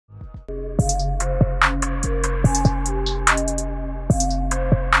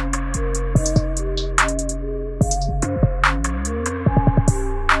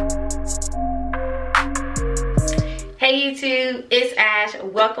Hey YouTube, it's Ash.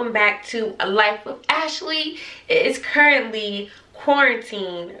 Welcome back to A Life with Ashley. It is currently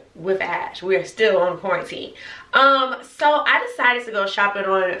quarantine with Ash. We are still on quarantine. So I decided to go shopping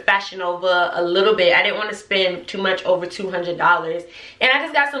on Fashion Nova a little bit. I didn't want to spend too much, over $200. And I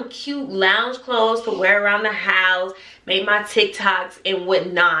just got some cute lounge clothes to wear around the house, made my TikToks and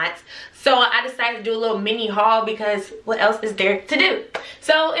whatnot. So I decided to do a little mini haul because what else is there to do?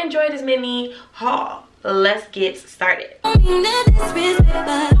 So enjoy this mini haul. Let's get started.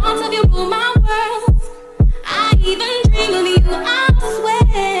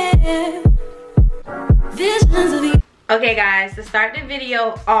 Okay guys, to start the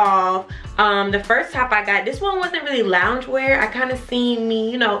video off, the first top I got, this one wasn't really loungewear. I kind of seen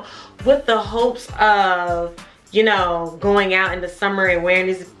me, you know, with the hopes of, you know, going out in the summer and wearing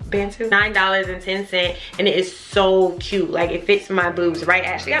this bantu. $9.10, and it is so cute. Like, it fits my boobs right. I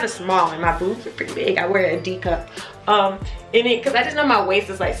actually got a small and my boobs are pretty big. I wear a D cup in it because I just know my waist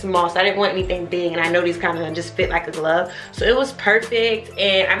is like small, so I didn't want anything big, and I know these kind of just fit like a glove, so it was perfect.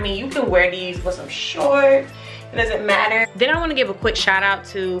 And I mean, you can wear these with some shorts. It doesn't matter. Then I want to give a quick shout out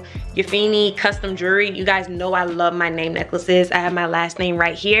to Yafini Custom Jewelry. You guys know I love my name necklaces. I have my last name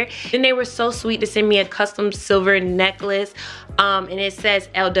right here. Then they were so sweet to send me a custom silver necklace. And it says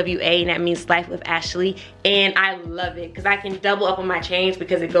LWA, and that means Life with Ashley. And I love it because I can double up on my chains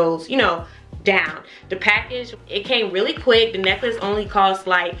because it goes, you know, down. The package, it came really quick. The necklace only costs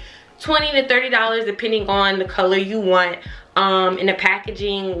like $20 to $30 depending on the color you want. And the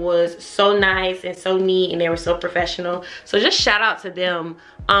packaging was so nice and so neat, and they were so professional. So just shout out to them.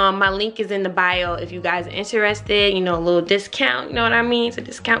 My link is in the bio if you guys are interested. You know, a little discount, you know what I mean? It's a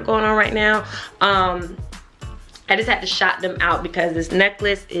discount going on right now. I just had to shout them out because this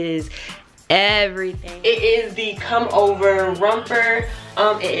necklace is everything. It is the come over romper.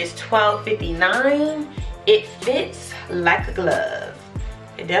 It is $12.59. It fits like a glove.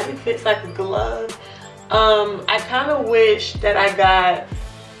 It definitely fits like a glove. I kind of wish that I got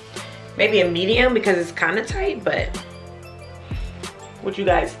maybe a medium because it's kind of tight, but what you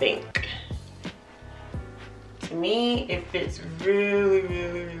guys think? To me, it fits really,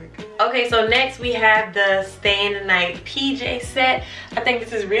 really, really good. Okay, so next we have the Stay in the Night PJ set. I think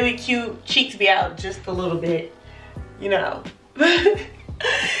this is really cute. Cheeks be out just a little bit, you know. This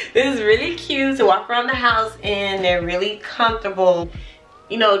is really cute to walk around the house in. They're really comfortable.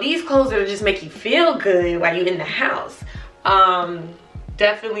 You know, these clothes will just make you feel good while you're in the house.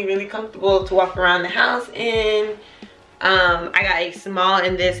 Definitely really comfortable to walk around the house in. I got a small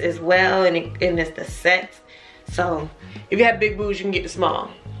in this as well, and it's the set. So if you have big boobs, you can get the small.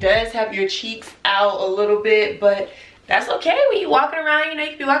 It does have your cheeks out a little bit, but that's okay when you're walking around. You know, you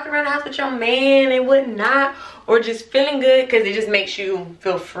can be walking around the house with your man and whatnot, or just feeling good because it just makes you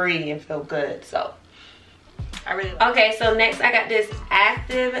feel free and feel good. So I really like it. Okay, so next I got this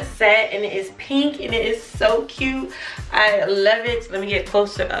active set, and it is pink, and it is so cute. I love it. So let me get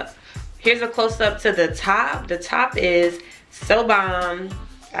closer up. Here's a close-up to the top. The top is so bomb.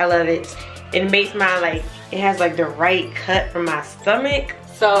 I love it. It makes my, like, it has like the right cut from my stomach.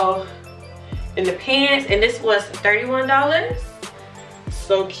 So, in the pants, and this was $31.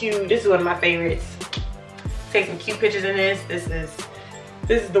 So cute. This is one of my favorites. Take some cute pictures in this. This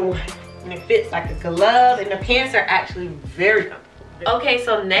is the one. And it fits like a glove, and the pants are actually very comfortable. Okay,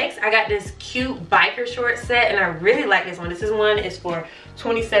 so next I got this cute biker short set, and I really like this one. This one is for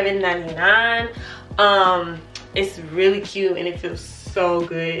 $27.99. It's really cute, and it feels so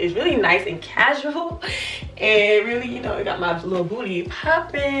good. It's really nice and casual, and really, you know, it got my little booty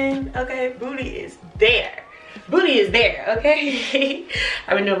popping. Okay, booty is there. Booty is there, okay?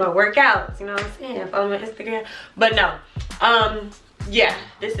 I've been doing my workouts, you know what I'm saying? Follow me on Instagram. But no, yeah,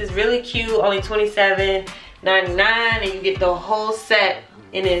 this is really cute. Only $27.99, and you get the whole set.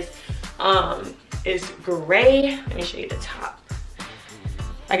 And it's gray. Let me show you the top.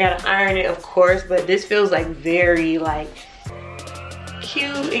 I gotta iron it, of course, but this feels like very like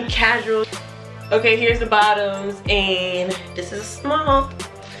cute and casual. Okay, here's the bottoms, and this is a small.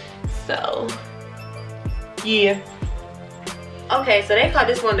 So yeah. Okay, so they call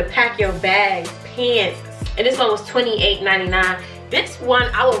this one the pack your bags pants, and this one was $28.99. This one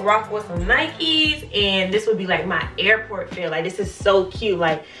I would rock with some Nikes, and this would be like my airport feel. Like, this is so cute.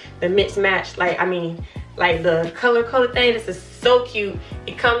 Like the mix match, like, I mean, like the color thing. This is so cute.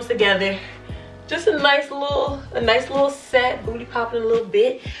 It comes together. Just a nice little set. Booty popping a little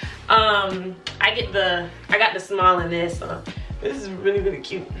bit. I got the small in this, so this is really, really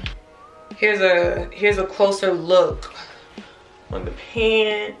cute. Here's a closer look on the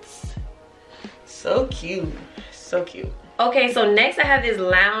pants. So cute, so cute. Okay, so next I have this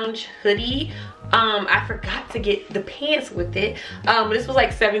lounge hoodie. I forgot to get the pants with it. This was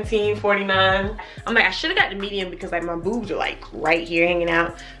like $17.49. I'm like, I should have got the medium because like my boobs are like right here hanging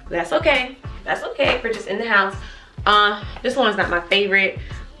out. But that's okay. That's okay for just in the house. This one's not my favorite,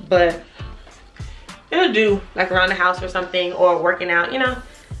 but it'll do like around the house or something, or working out, you know,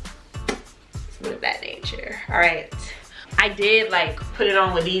 something of that nature. All right, I did like put it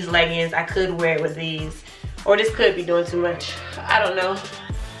on with these leggings. I could wear it with these, or this could be doing too much. I don't know.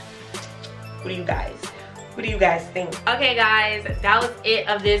 What do you guys think? Okay guys, that was it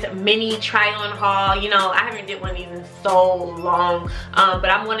of this mini try on haul. You know, I haven't did one of these in so long,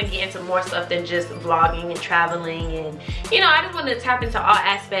 but I'm gonna get into more stuff than just vlogging and traveling, and you know, I just want to tap into all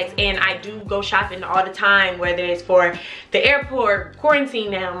aspects. And I do go shopping all the time, whether it's for the airport,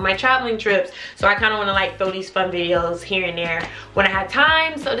 quarantine now, my traveling trips. So I kind of want to like throw these fun videos here and there when I have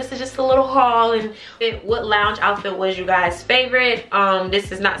time. So this is just a little haul. And what lounge outfit was you guys' favorite?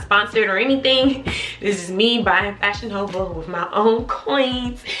 This is not sponsored or anything. This is me buying Fashion Nova with my own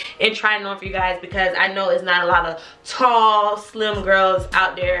coins and trying on for you guys, because I know it's not a lot of tall, slim girls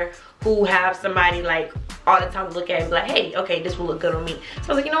out there who have somebody like all the time to look at it and be like, hey, okay, this will look good on me. So I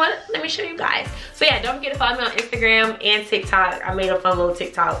was like, you know what, let me show you guys. So yeah, don't forget to follow me on Instagram and TikTok. I made a fun little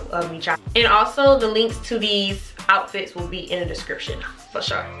TikTok of me trying. And also the links to these outfits will be in the description for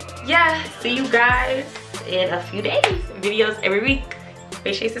sure. Yeah, see you guys in a few days. Videos every week.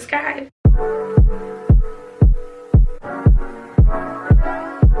 Make sure you subscribe.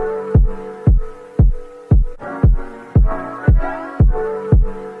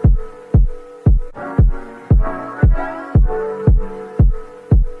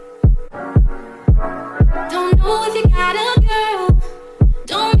 Don't know if you got a girl,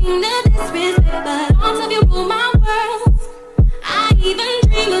 don't mean to disrespect,